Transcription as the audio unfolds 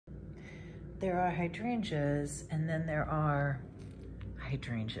there are hydrangeas and then there are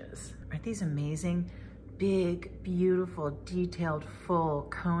hydrangeas. Aren't these amazing? Big, beautiful, detailed, full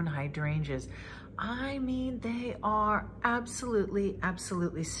cone hydrangeas. I mean, they are absolutely,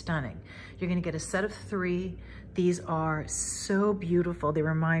 absolutely stunning. You're gonna get a set of 3. These are so beautiful. They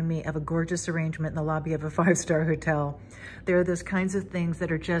remind me of a gorgeous arrangement in the lobby of a 5-star hotel. They're those kinds of things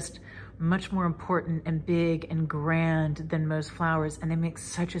that are just much more important and big and grand than most flowers, and they make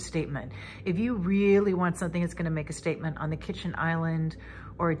such a statement. If you really want something that's gonna make a statement on the kitchen island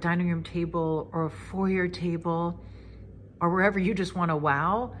or a dining room table or a foyer table or wherever you just wanna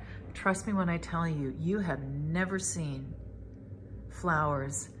wow, trust me when I tell you, you have never seen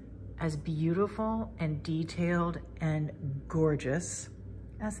flowers as beautiful and detailed and gorgeous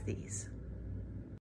as these.